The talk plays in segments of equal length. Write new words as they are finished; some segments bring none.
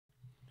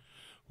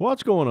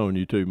What's going on,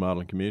 YouTube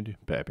modeling community?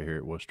 Pappy here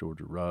at West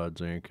Georgia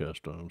Rods and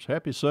Customs.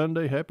 Happy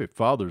Sunday, happy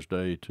Father's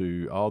Day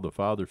to all the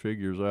father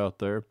figures out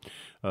there.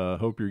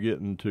 Hope you're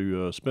getting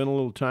to spend a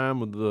little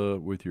time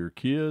with your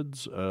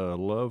kids,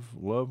 loved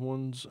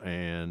ones,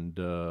 and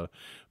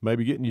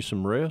maybe getting you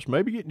some rest,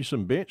 maybe getting you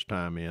some bench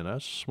time in.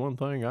 That's one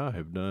thing I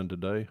have done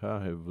today.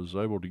 Was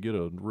able to get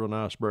a real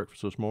nice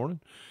breakfast this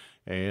morning.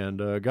 And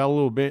got a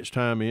little bench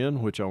time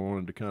in, which I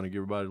wanted to kind of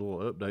give everybody a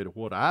little update of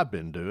what I've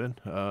been doing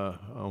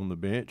on the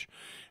bench,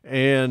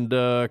 and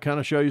kind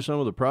of show you some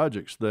of the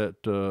projects that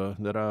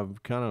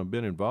I've kind of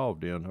been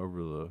involved in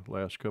over the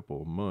last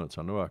couple of months.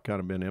 I know I've kind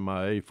of been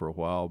MIA for a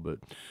while, but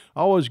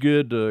always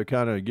good to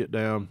kind of get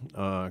down,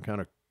 kind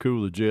of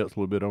cool the jets a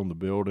little bit on the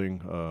building,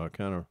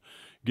 kind of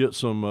get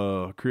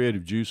some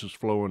creative juices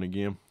flowing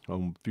again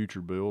on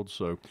future builds.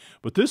 So,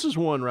 but this is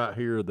one right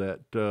here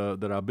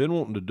that I've been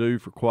wanting to do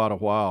for quite a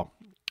while.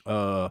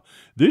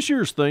 This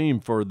year's theme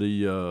for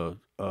the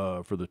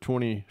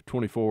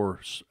 2024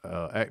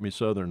 Acme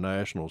Southern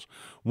Nationals,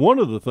 one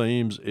of the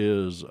themes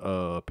is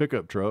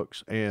pickup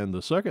trucks, and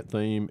the second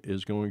theme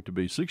is going to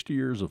be 60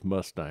 years of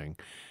Mustang.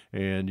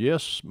 And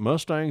yes,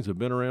 Mustangs have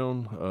been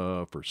around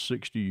for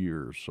 60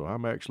 years, so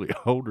I'm actually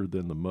older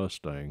than the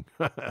Mustang.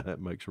 That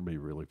makes me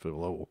really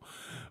feel old.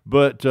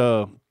 But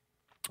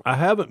I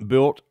haven't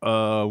built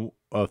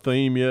a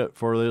theme yet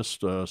for this,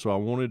 so I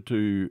wanted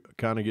to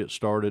kind of get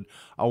started.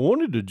 I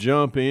wanted to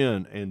jump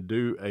in and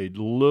do a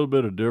little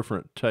bit of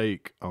different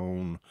take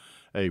on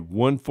a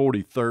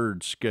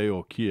 1/43rd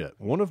scale kit.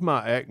 One of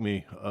my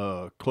Acme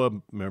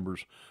club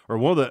members, or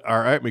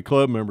our Acme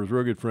club members, a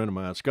real good friend of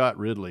mine, Scott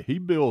Ridley, he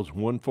builds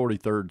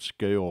 1/43rd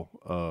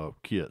scale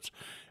kits,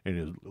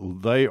 and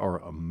they are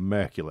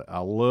immaculate. I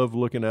love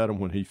looking at them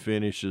when he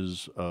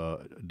finishes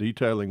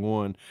detailing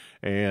one.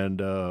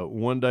 And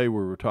one day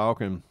we were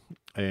talking,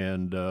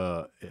 and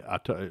I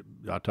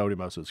told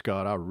him, I said,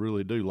 Scott, I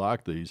really do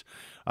like these.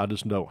 I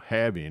just don't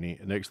have any.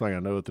 And next thing I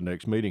know, at the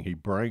next meeting, he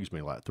brings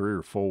me like 3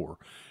 or 4.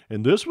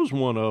 And this was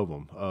one of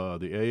them,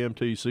 the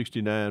AMT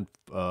 69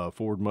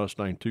 Ford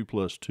Mustang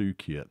 2+2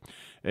 kit.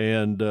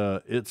 And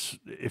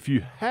if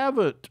you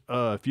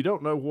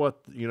don't know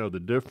what,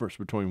 the difference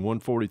between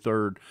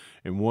 1/43rd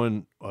and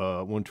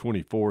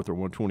 1/24th or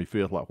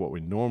 1/25th, like what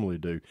we normally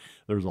do,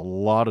 there's a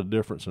lot of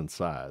difference in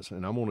size.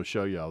 And I'm going to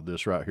show y'all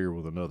this right here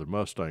with another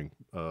Mustang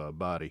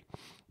body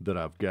that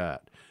I've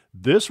got.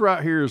 This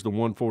right here is the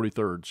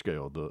 1/43rd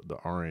scale, the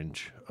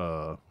orange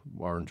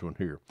one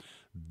here.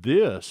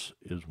 This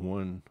is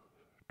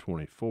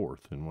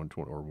 1/24th and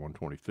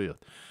 1/25th.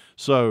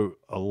 So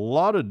a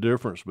lot of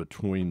difference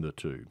between the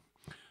two.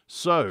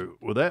 So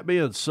with that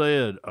being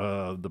said,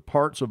 the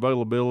parts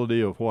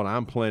availability of what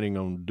I'm planning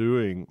on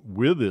doing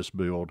with this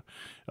build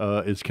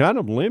is kind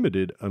of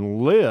limited,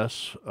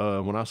 unless,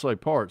 when I say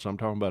parts, I'm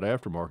talking about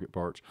aftermarket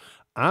parts.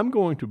 I'm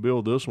going to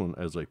build this one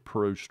as a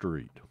Pro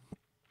Street.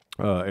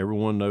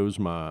 Everyone knows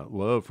my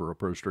love for a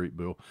Pro Street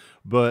build,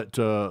 but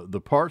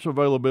the parts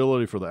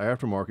availability for the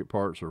aftermarket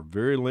parts are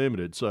very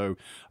limited. So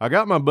I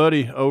got my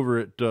buddy over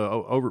at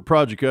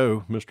Project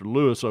O, Mr.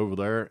 Lewis over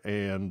there,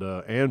 and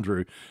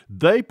Andrew.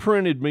 They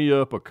printed me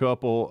up a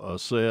couple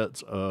of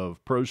sets of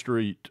Pro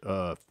Street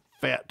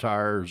fat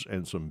tires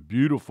and some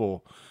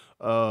beautiful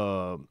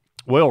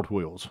weld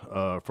wheels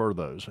for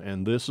those.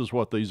 And this is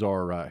what these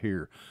are right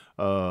here.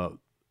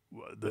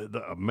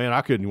 Man,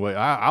 I couldn't wait.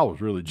 I was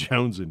really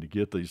jonesing to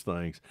get these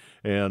things,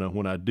 and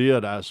when I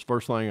did,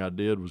 first thing I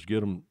did was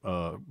get them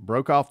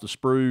broke off the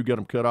sprue, get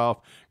them cut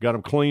off, got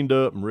them cleaned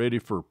up and ready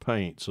for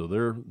paint. So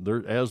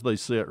they're as they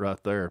sit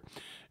right there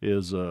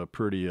is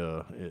pretty.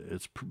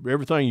 It's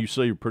everything you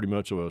see pretty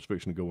much what I was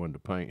fixing to go into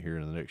paint here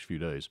in the next few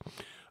days.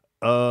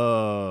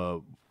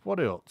 What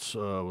else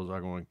was I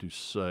going to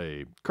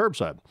say?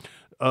 Curbside.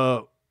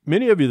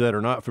 Many of you that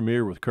are not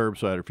familiar with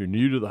curbside, if you're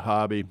new to the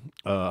hobby,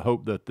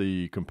 hope that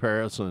the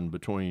comparison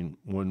between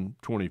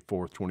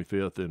 1/24th,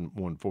 25th, and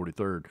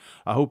 1/43rd,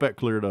 I hope that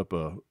cleared up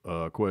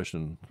a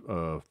question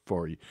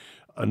for you.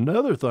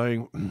 Another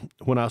thing,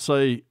 when I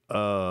say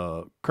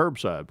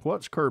curbside,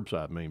 what's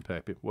curbside mean,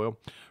 Pappy? Well,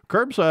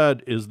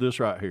 curbside is this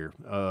right here.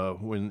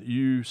 When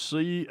you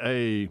see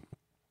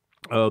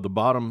the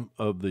bottom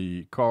of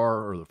the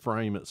car or the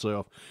frame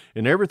itself,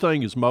 and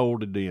everything is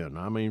molded in.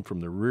 I mean,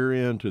 from the rear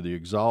end to the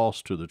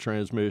exhaust to the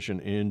transmission,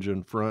 engine,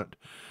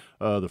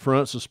 the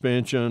front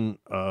suspension,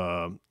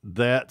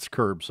 that's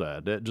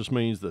curbside. That just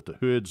means that the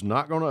hood's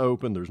not going to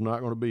open. There's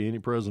not going to be any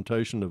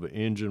presentation of an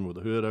engine with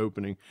the hood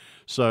opening.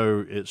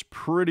 So it's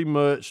pretty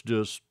much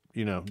just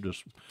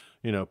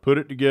put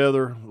it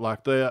together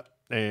like that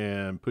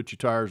and put your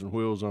tires and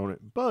wheels on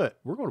it. But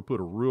we're going to put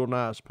a real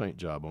nice paint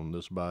job on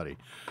this body.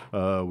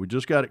 We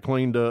just got it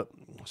cleaned up,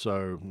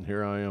 so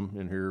here I am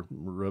in here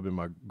rubbing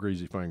my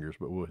greasy fingers,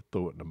 but we'll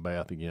throw it in the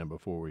bath again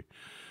before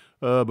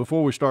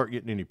we start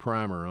getting any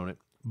primer on it.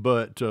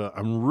 But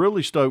I'm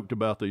really stoked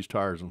about these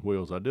tires and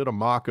wheels. I did a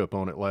mock-up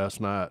on it last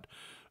night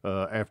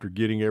after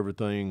getting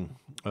everything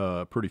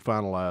pretty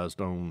finalized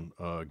on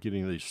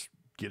getting these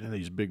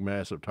big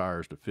massive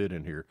tires to fit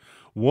in here.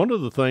 One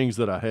of the things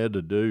that I had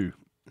to do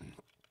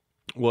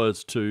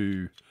was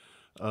to,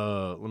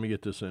 let me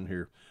get this in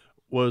here,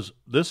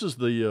 this is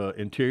the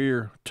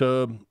interior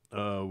tub.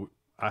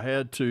 I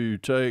had to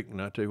take,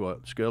 and I tell you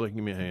what, Scully,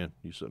 give me a hand.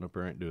 You sitting up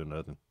there ain't doing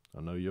nothing.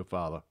 I know you're a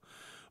father.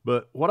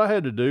 But what I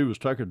had to do was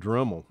take a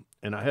Dremel,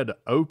 and I had to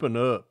open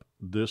up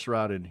this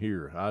right in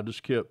here. I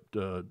just kept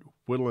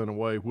whittling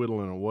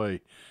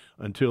away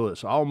until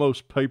it's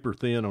almost paper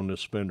thin on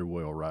this fender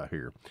well right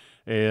here.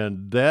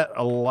 And that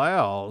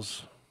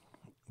allows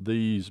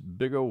these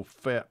big old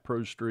fat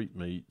Pro Street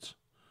meats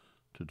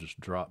to just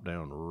drop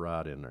down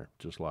right in there,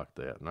 just like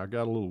that. And I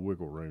got a little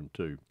wiggle room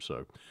too.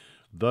 So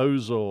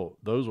those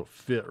will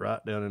fit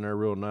right down in there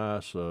real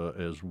nice,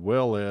 as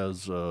well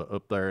as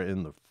up there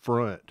in the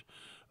front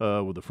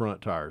with the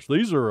front tires.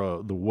 These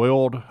are the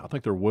Weld, I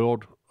think they're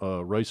Weld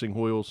racing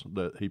wheels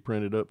that he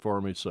printed up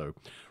for me. So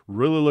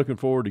really looking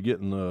forward to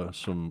getting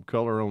some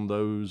color on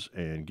those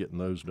and getting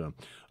those done.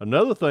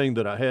 Another thing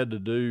that I had to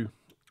do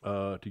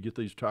to get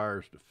these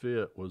tires to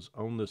fit was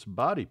on this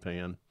body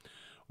pan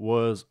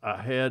was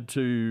I had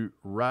to,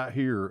 right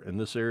here in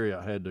this area,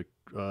 I had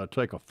to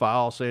take a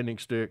file sanding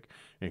stick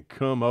and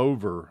come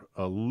over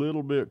a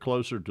little bit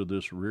closer to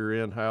this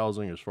rear end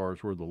housing as far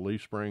as where the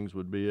leaf springs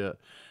would be at.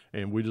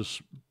 And we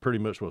just pretty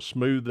much will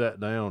smooth that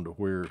down to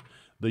where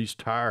these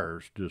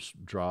tires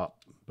just drop,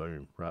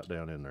 boom, right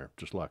down in there,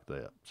 just like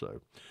that.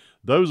 So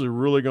those are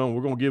really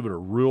we're going to give it a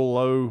real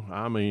low,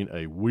 I mean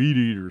a weed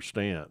eater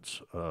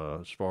stance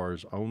as far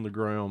as on the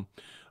ground.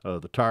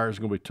 The tires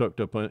are going to be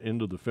tucked up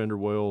into the fender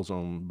wells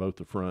on both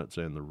the fronts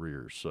and the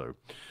rears. So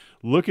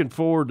looking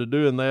forward to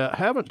doing that.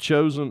 Haven't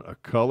chosen a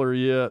color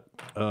yet.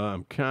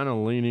 I'm kind of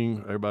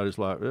leaning, everybody's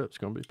like, oh, it's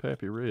going to be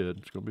Pappy Red.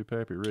 It's going to be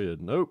Pappy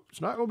Red. Nope, it's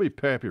not going to be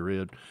Pappy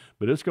Red,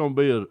 but it's going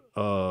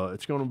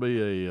to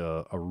be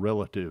a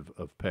relative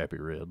of Pappy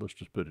Red. Let's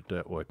just put it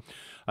that way.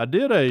 I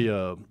did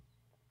a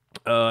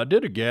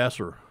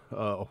gasser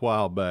a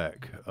while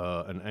back,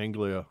 an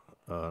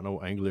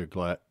old Anglia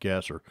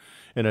gasser,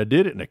 and I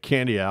did it in a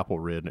candy apple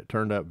red, and it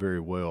turned out very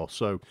well.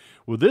 So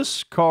with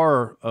this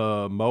car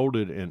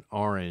molded in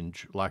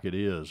orange like it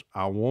is,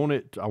 I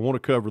want to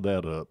cover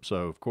that up.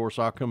 So of course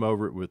I'll come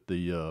over it with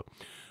the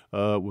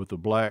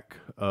black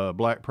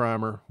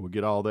primer. We'll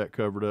get all that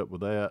covered up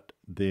with that.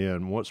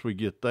 Then once we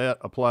get that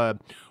applied,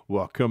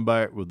 we'll come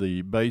back with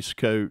the base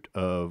coat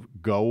of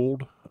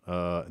gold,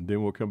 and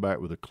then we'll come back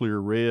with a clear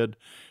red,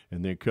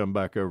 and then come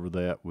back over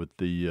that with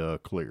the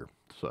clear.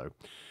 So.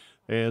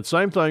 And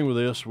same thing with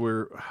this,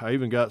 I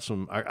even got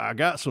I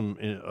got some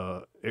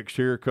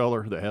exterior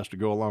color that has to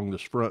go along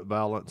this front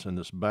valance and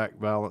this back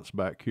valance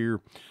back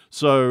here.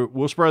 So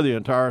we'll spray the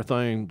entire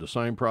thing, the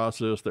same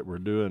process that we're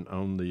doing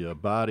on the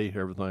body,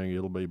 everything.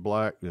 It'll be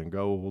black, then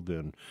gold,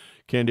 then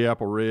candy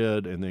apple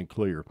red, and then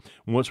clear.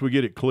 Once we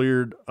get it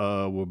cleared,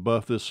 we'll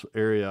buff this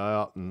area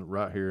out and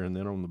right here, and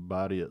then on the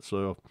body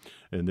itself.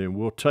 And then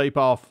we'll tape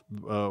off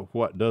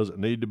what doesn't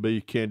need to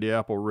be candy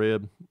apple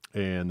red,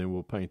 and then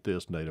we'll paint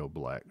this NATO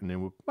black. And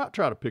then we might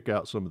try to pick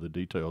out some of the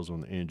details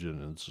on the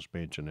engine and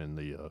suspension and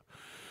the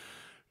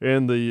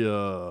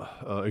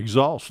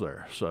exhaust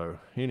there. So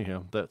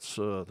anyhow, that's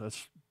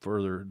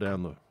further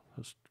down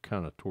that's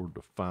kind of toward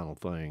the final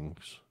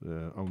things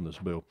on this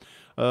build.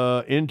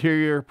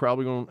 Interior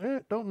probably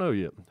going. Don't know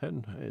yet.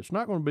 It's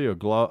not going to be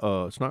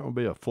it's not going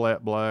to be a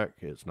flat black.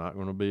 It's not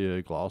going to be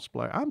a gloss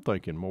black. I'm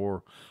thinking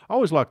more. I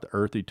always like the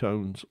earthy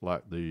tones,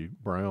 like the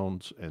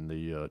browns and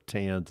the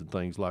tans and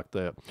things like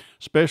that,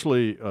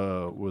 especially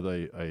with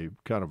a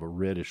kind of a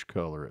reddish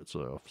color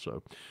itself.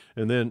 So,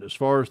 and then as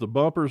far as the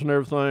bumpers and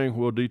everything,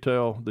 we'll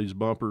detail these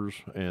bumpers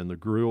and the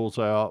grills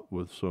out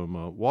with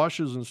some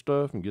washes and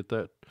stuff, and get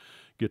that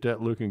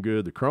looking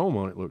good. The chrome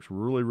on it looks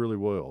really, really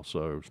well.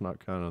 So it's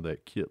not kind of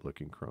that kit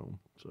looking chrome.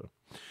 So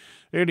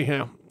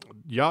anyhow,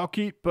 y'all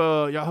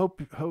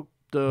hope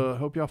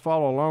y'all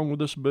follow along with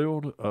this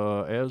build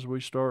as we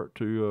start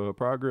to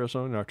progress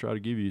on it. I'll try to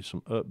give you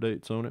some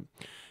updates on it.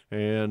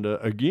 And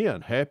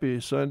again, happy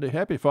Sunday,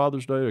 happy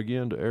Father's Day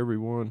again to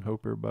everyone.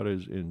 Hope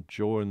everybody's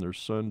enjoying their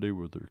Sunday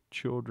with their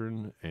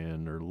children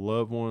and their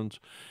loved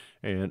ones.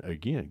 And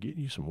again,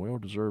 getting you some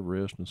well-deserved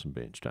rest and some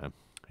bench time.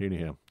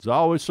 Anyhow, as I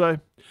always say,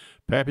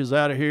 Pappy's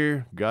out of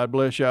here. God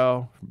bless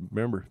y'all.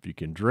 Remember, if you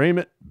can dream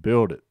it,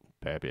 build it.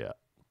 Pappy out.